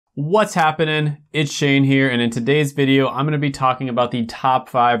What's happening? It's Shane here, and in today's video, I'm going to be talking about the top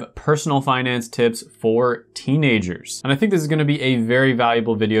 5 personal finance tips for teenagers. And I think this is going to be a very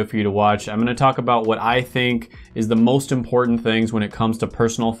valuable video for you to watch. I'm going to talk about what I think is the most important things when it comes to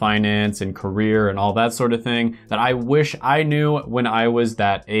personal finance and career and all that sort of thing that I wish I knew when I was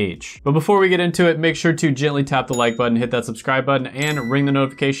that age. But before we get into it, make sure to gently tap the like button, hit that subscribe button, and ring the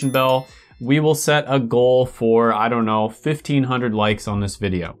notification bell. We will set a goal for, I don't know, 1,500 likes on this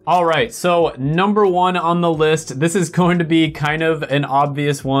video. All right, so number 1 on the list, this is going to be kind of an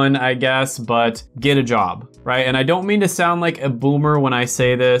obvious one, I guess, but get a job, right? And I don't mean to sound like a boomer when I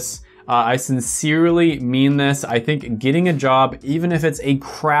say this. I sincerely mean this. I think getting a job, even if it's a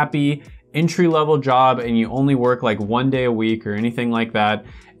crappy entry-level job and you only work like 1 day a week or anything like that,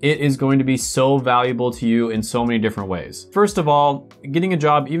 it is going to be so valuable to you in so many different ways. First of all, getting a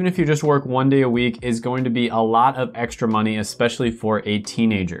job, even if you just work 1 day a week, is going to be a lot of extra money, especially for a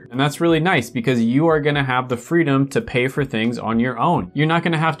teenager. And that's really nice because you are gonna have the freedom to pay for things on your own. You're not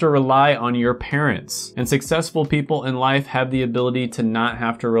gonna have to rely on your parents. And successful people in life have the ability to not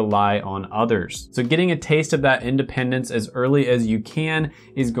have to rely on others. So getting a taste of that independence as early as you can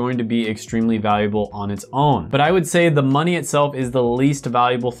is going to be extremely valuable on its own. But I would say the money itself is the least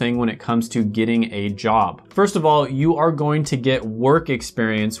valuable thing when it comes to getting a job. First of all, you are going to get work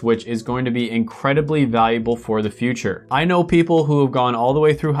experience, which is going to be incredibly valuable for the future. I know people who have gone all the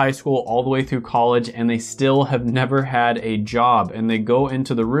way through high school, all the way through college, and they still have never had a job, and they go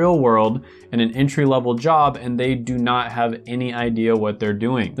into the real world in an entry-level job and they do not have any idea what they're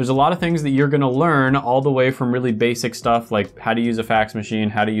doing. There's a lot of things that you're gonna learn, all the way from really basic stuff like how to use a fax machine,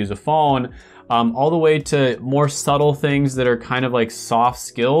 how to use a phone, all the way to more subtle things that are kind of like soft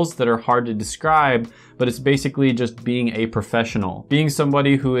skills that are hard to describe, but it's basically just being a professional, being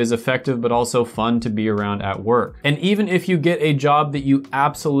somebody who is effective but also fun to be around at work. And even if you get a job that you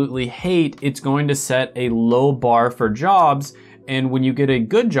absolutely hate, it's going to set a low bar for jobs. And when you get a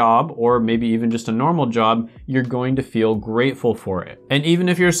good job, or maybe even just a normal job, you're going to feel grateful for it. And even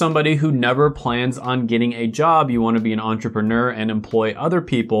if you're somebody who never plans on getting a job, you want to be an entrepreneur and employ other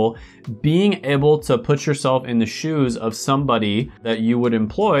people, being able to put yourself in the shoes of somebody that you would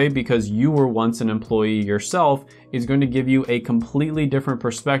employ because you were once an employee yourself is going to give you a completely different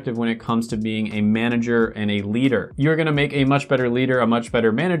perspective when it comes to being a manager and a leader. You're going to make a much better leader, a much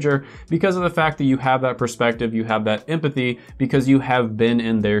better manager because of the fact that you have that perspective, you have that empathy because you have been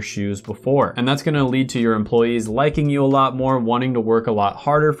in their shoes before. And that's going to lead to your employees liking you a lot more, wanting to work a lot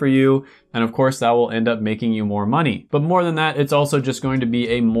harder for you. And of course, that will end up making you more money. But more than that, it's also just going to be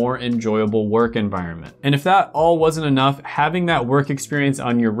a more enjoyable work environment. And if that all wasn't enough, having that work experience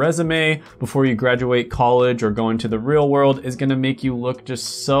on your resume before you graduate college or go into the real world is gonna make you look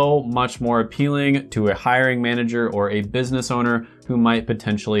just so much more appealing to a hiring manager or a business owner who might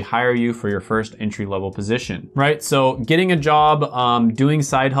potentially hire you for your first entry-level position, right? So getting a job, doing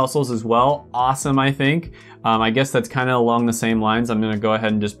side hustles as well, awesome, I think. I guess that's kind of along the same lines. I'm gonna go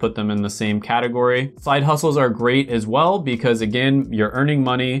ahead and just put them in the same category. Side hustles are great as well because again, you're earning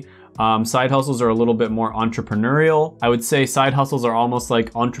money. Side hustles are a little bit more entrepreneurial. I would say side hustles are almost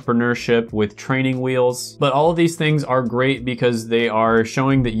like entrepreneurship with training wheels. But all of these things are great because they are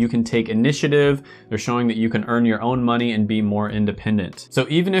showing that you can take initiative. They're showing that you can earn your own money and be more independent. So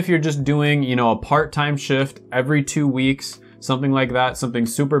even if you're just doing, a part-time shift every 2 weeks, something like that, something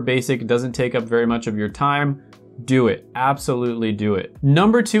super basic, doesn't take up very much of your time, do it. Absolutely do it.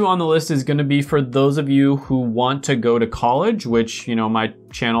 Number 2 on the list is going to be for those of you who want to go to college, which, my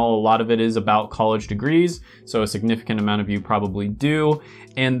channel, a lot of it is about college degrees. So a significant amount of you probably do.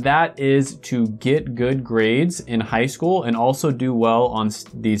 And that is to get good grades in high school and also do well on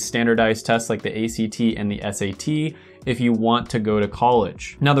these standardized tests like the ACT and the SAT if you want to go to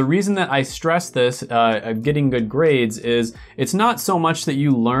college. Now, the reason that I stress this, of getting good grades, is it's not so much that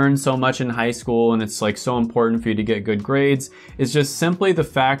you learn so much in high school and it's like so important for you to get good grades. It's just simply the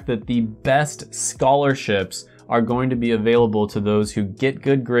fact that the best scholarships are going to be available to those who get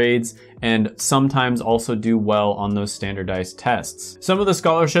good grades and sometimes also do well on those standardized tests. Some of the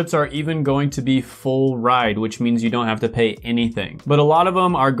scholarships are even going to be full ride, which means you don't have to pay anything. But a lot of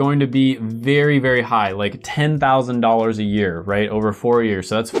them are going to be very, very high, like $10,000 a year, right? Over 4 years.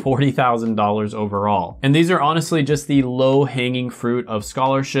 So that's $40,000 overall. And these are honestly just the low-hanging fruit of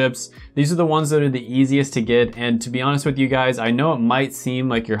scholarships. These are the ones that are the easiest to get. And to be honest with you guys, I know it might seem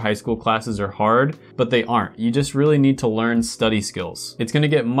like your high school classes are hard, but they aren't. You just really need to learn study skills. It's gonna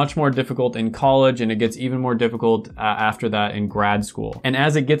get much more difficult in college, and it gets even more difficult after that in grad school. And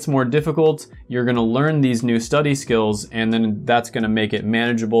as it gets more difficult, you're gonna learn these new study skills, and then that's gonna make it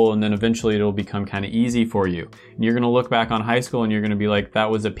manageable, and then eventually it'll become kind of easy for you. And you're gonna look back on high school and you're gonna be like, that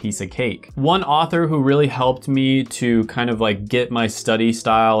was a piece of cake. One author who really helped me to kind of like get my study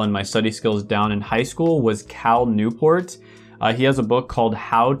style and my study skills down in high school was Cal Newport. He has a book called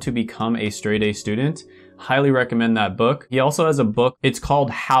How to Become a Straight A Student. Highly recommend that book. He also has a book, it's called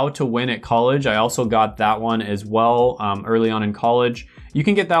How to Win at College. I also got that one as well early on in college. You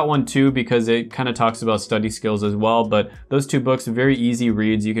can get that one too because it kind of talks about study skills as well, but those two books are very easy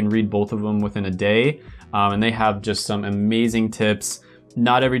reads. You can read both of them within a day, and they have just some amazing tips.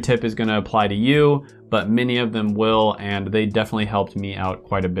 Not every tip is gonna apply to you, but many of them will, and they definitely helped me out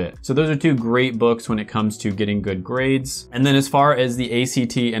quite a bit. So those are two great books when it comes to getting good grades. And then as far as the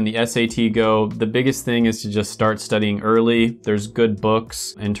ACT and the SAT go, the biggest thing is to just start studying early. There's good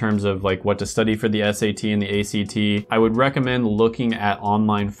books in terms of like what to study for the SAT and the ACT. I would recommend looking at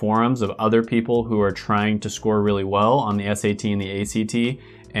online forums of other people who are trying to score really well on the SAT and the ACT,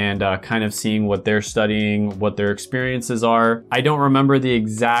 and kind of seeing what they're studying, what their experiences are. I don't remember the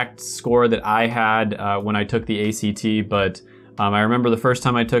exact score that I had when I took the ACT, but I remember the first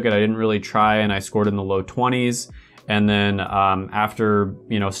time I took it, I didn't really try, and I scored in the low 20s. And then after,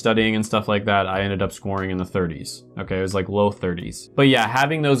 studying and stuff like that, I ended up scoring in the 30s. Okay, it was like low 30s. But yeah,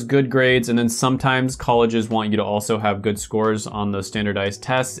 having those good grades, and then sometimes colleges want you to also have good scores on those standardized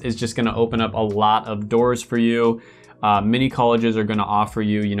tests, is just gonna open up a lot of doors for you. Many colleges are gonna offer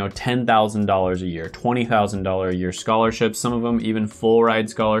you, $10,000 a year, $20,000 a year scholarships, some of them even full ride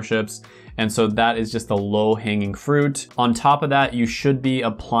scholarships. And so that is just the low hanging fruit. On top of that, you should be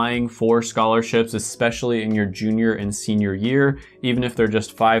applying for scholarships, especially in your junior and senior year, even if they're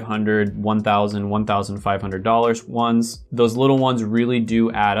just $500, $1,000, $1,500 ones. Those little ones really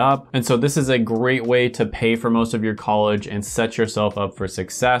do add up. And so this is a great way to pay for most of your college and set yourself up for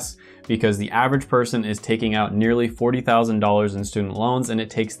success, because the average person is taking out nearly $40,000 in student loans, and it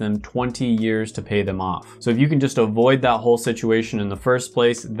takes them 20 years to pay them off. So if you can just avoid that whole situation in the first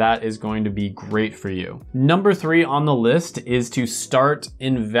place, that is going to be great for you. Number 3 on the list is to start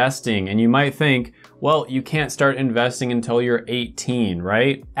investing. And you might think, well, you can't start investing until you're 18,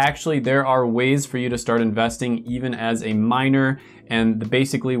 right? Actually, there are ways for you to start investing even as a minor. And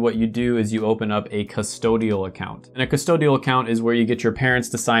basically what you do is you open up a custodial account. And a custodial account is where you get your parents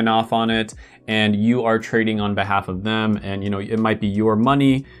to sign off on it, and you are trading on behalf of them. And it might be your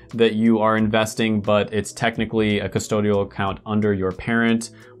money that you are investing, but it's technically a custodial account under your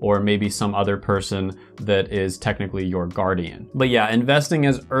parent, or maybe some other person that is technically your guardian. But yeah, investing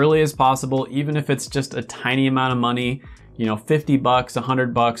as early as possible, even if it's just a tiny amount of money, $50,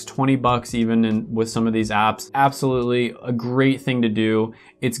 $100, $20 even with some of these apps. Absolutely a great thing to do.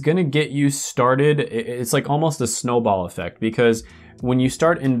 It's gonna get you started. It's like almost a snowball effect, because when you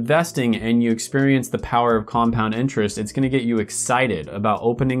start investing and you experience the power of compound interest, it's gonna get you excited about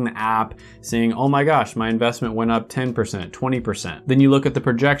opening the app, saying, oh my gosh, my investment went up 10%, 20%. Then you look at the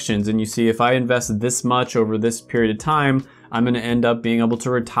projections and you see, if I invest this much over this period of time, I'm gonna end up being able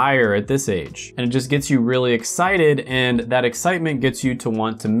to retire at this age. And it just gets you really excited, and that excitement gets you to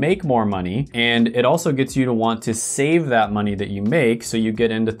want to make more money, and it also gets you to want to save that money that you make, so you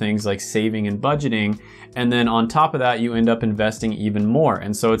get into things like saving and budgeting, and then on top of that, you end up investing even more.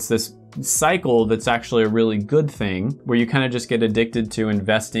 And so it's this cycle that's actually a really good thing, where you kind of just get addicted to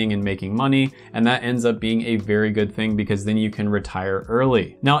investing and making money, and that ends up being a very good thing, because then you can retire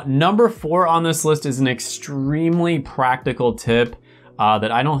early. Now, number 4 on this list is an extremely practical tip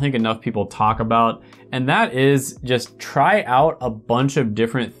that I don't think enough people talk about, and that is just try out a bunch of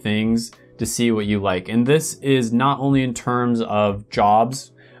different things to see what you like. And this is not only in terms of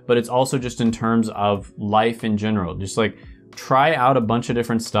jobs, but it's also just in terms of life in general. Just like try out a bunch of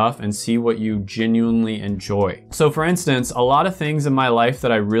different stuff and see what you genuinely enjoy. So for instance, a lot of things in my life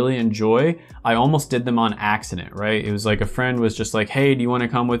that I really enjoy, I almost did them on accident, right? It was like a friend was just like, hey, do you want to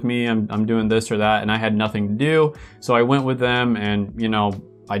come with me? I'm doing this or that. And I had nothing to do. So I went with them, and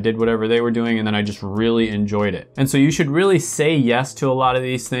I did whatever they were doing, and then I just really enjoyed it. And so you should really say yes to a lot of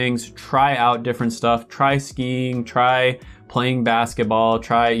these things. Try out different stuff. Try skiing, try playing basketball,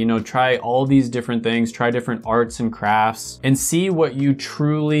 try all these different things, try different arts and crafts, and see what you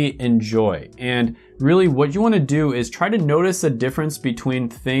truly enjoy. And really what you want to do is try to notice a difference between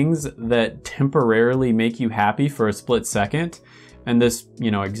things that temporarily make you happy for a split second And this,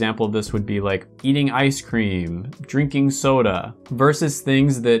 example of this would be like eating ice cream, drinking soda, versus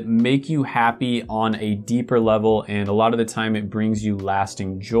things that make you happy on a deeper level, and a lot of the time it brings you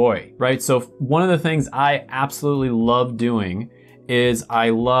lasting joy, right? So one of the things I absolutely love doing is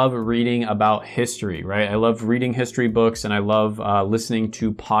I love reading about history, right? I love reading history books, and I love listening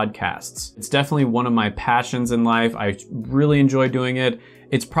to podcasts. It's definitely one of my passions in life. I really enjoy doing it.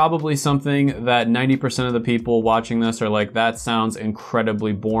 It's probably something that 90% of the people watching this are like, that sounds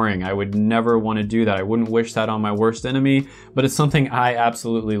incredibly boring. I would never want to do that. I wouldn't wish that on my worst enemy, but it's something I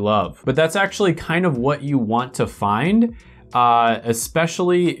absolutely love. But that's actually kind of what you want to find,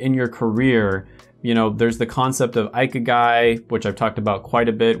 especially in your career. There's the concept of ikigai, which I've talked about quite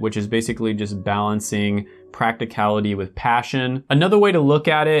a bit, which is basically just balancing practicality with passion. Another way to look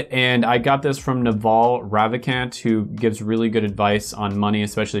at it, and I got this from Naval Ravikant, who gives really good advice on money,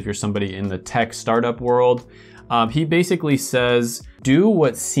 especially if you're somebody in the tech startup world. He basically says, do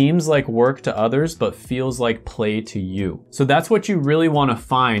what seems like work to others, but feels like play to you. So that's what you really want to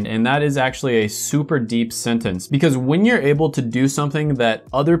find. And that is actually a super deep sentence, because when you're able to do something that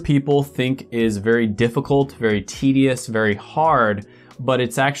other people think is very difficult, very tedious, very hard, but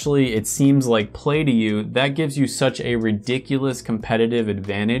it seems like play to you, that gives you such a ridiculous competitive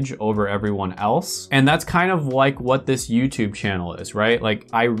advantage over everyone else. And that's kind of like what this YouTube channel is, right? Like,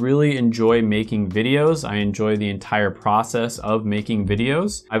 I really enjoy making videos. I enjoy the entire process of making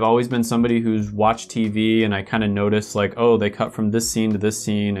videos. I've always been somebody who's watched TV, and I kind of noticed like, oh, they cut from this scene to this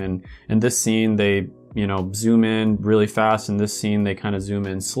scene, and in this scene they zoom in really fast. In this scene, they kind of zoom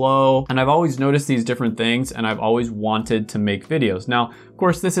in slow. And I've always noticed these different things, and I've always wanted to make videos. Now, of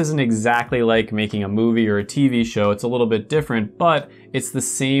course, this isn't exactly like making a movie or a TV show. It's a little bit different, but it's the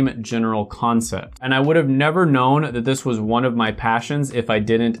same general concept. And I would have never known that this was one of my passions if I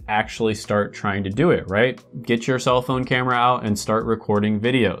didn't actually start trying to do it, right? Get your cell phone camera out and start recording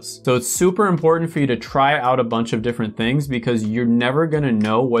videos. So it's super important for you to try out a bunch of different things, because you're never gonna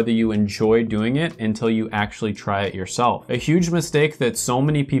know whether you enjoy doing it until you actually try it yourself. A huge mistake that so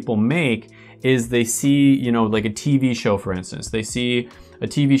many people make is they see, like a TV show, for instance. They see a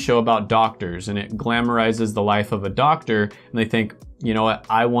TV show about doctors, and it glamorizes the life of a doctor, and they think, you know what,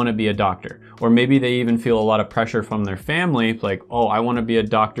 I want to be a doctor. Or maybe they even feel a lot of pressure from their family, like, oh, I want to be a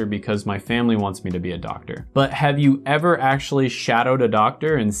doctor because my family wants me to be a doctor. But have you ever actually shadowed a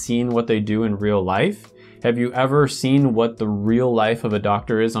doctor and seen what they do in real life? Have you ever seen what the real life of a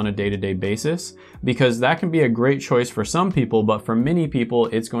doctor is on a day-to-day basis? Because that can be a great choice for some people, but for many people,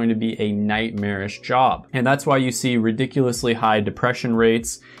 it's going to be a nightmarish job. And that's why you see ridiculously high depression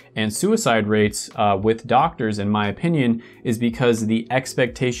rates and suicide rates with doctors, in my opinion, is because the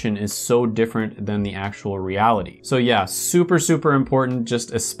expectation is so different than the actual reality. So yeah, super, super important,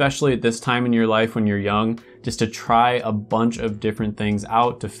 just especially at this time in your life when you're young, just to try a bunch of different things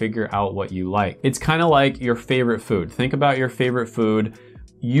out to figure out what you like. It's kind of like your favorite food. Think about your favorite food.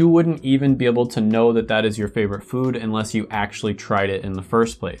 You wouldn't even be able to know that that is your favorite food unless you actually tried it in the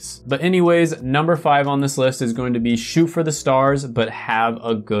first place. But anyways, number 5 on this list is going to be shoot for the stars, but have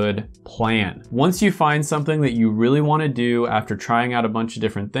a good plan. Once you find something that you really want to do after trying out a bunch of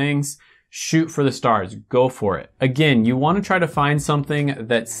different things, shoot for the stars, go for it. Again, you want to try to find something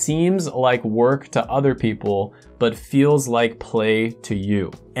that seems like work to other people, but feels like play to you.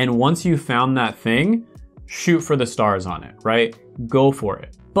 And once you found that thing, shoot for the stars on it, right? Go for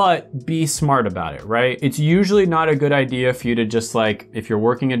it. But be smart about it, right? It's usually not a good idea for you to just like, if you're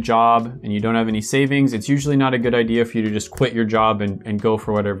working a job and you don't have any savings, it's usually not a good idea for you to just quit your job and go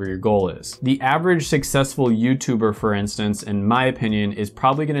for whatever your goal is. The average successful YouTuber, for instance, in my opinion, is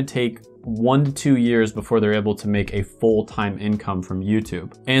probably gonna take 1 to 2 years before they're able to make a full-time income from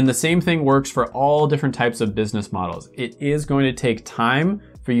YouTube. And the same thing works for all different types of business models. It is going to take time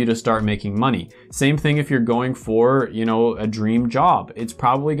for you to start making money. Same thing if you're going for, a dream job. It's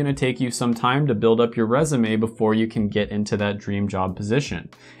probably gonna take you some time to build up your resume before you can get into that dream job position.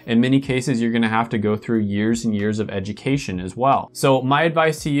 In many cases, you're gonna have to go through years and years of education as well. So my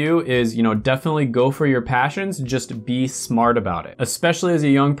advice to you is, definitely go for your passions, just be smart about it. Especially as a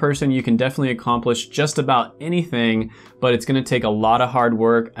young person, you can definitely accomplish just about anything, but it's gonna take a lot of hard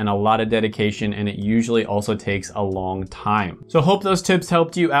work and a lot of dedication, and it usually also takes a long time. So hope those tips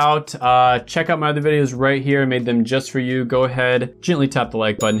helped you out. Check out my other videos right here. I made them just for you. Go ahead, gently tap the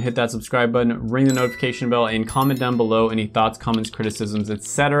like button, hit that subscribe button, ring the notification bell, and comment down below any thoughts, comments, criticisms,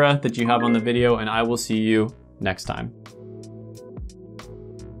 etc. that you have on the video, and I will see you next time.